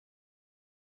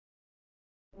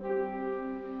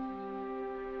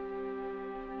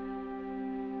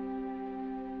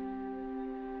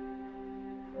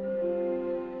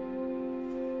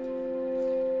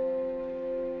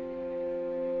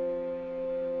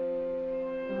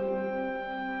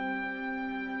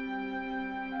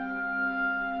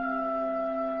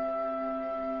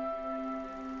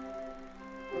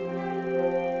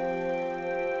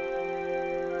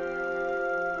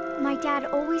dad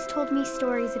always told me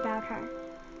stories about her.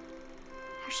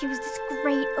 How she was this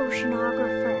great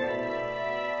oceanographer.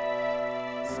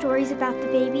 Stories about the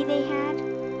baby they had,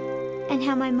 and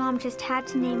how my mom just had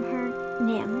to name her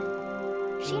Nim.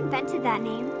 She invented that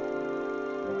name.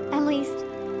 At least,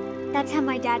 that's how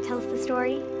my dad tells the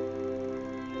story.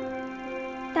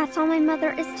 That's all my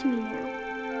mother is to me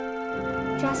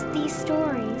now. Just these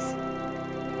stories.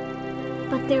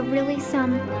 But they're really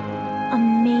some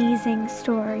amazing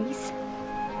stories.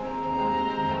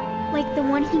 Like the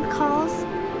one he calls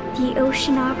The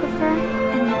Oceanographer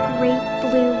and the Great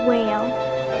Blue Whale.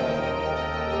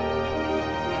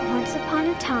 Once upon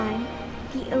a time,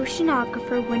 the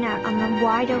oceanographer went out on the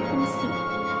wide open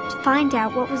sea to find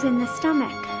out what was in the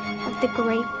stomach of the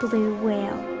great blue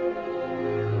whale.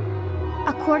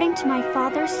 According to my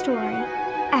father's story,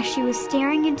 as she was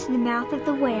staring into the mouth of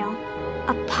the whale,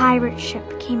 a pirate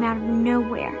ship came out of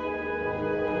nowhere.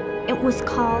 It was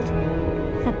called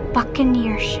the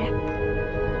Buccaneer ship.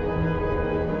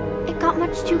 It got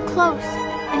much too close,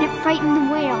 and it frightened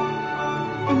the whale,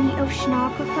 and the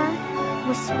oceanographer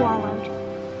was swallowed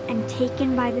and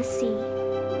taken by the sea.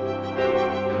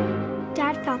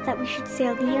 Dad felt that we should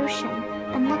sail the ocean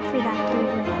and look for that blue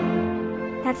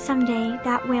whale, that someday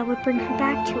that whale would bring her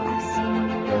back to us.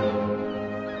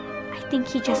 I think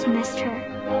he just missed her.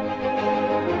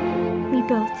 We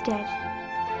both did.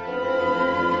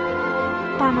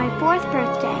 By my 4th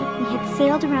birthday, we had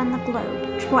sailed around the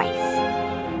globe twice.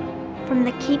 From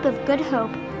the Cape of Good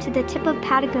Hope to the tip of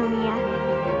Patagonia,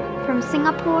 from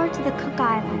Singapore to the Cook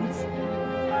Islands.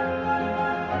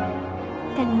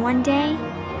 Then one day,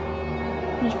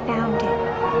 we found it.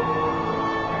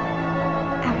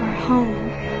 Our home.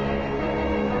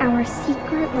 Our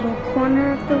secret little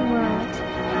corner of the world.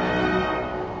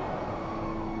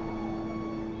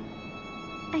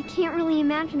 I can't really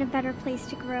imagine a better place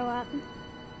to grow up.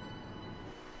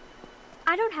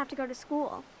 I don't have to go to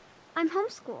school. I'm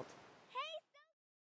homeschooled.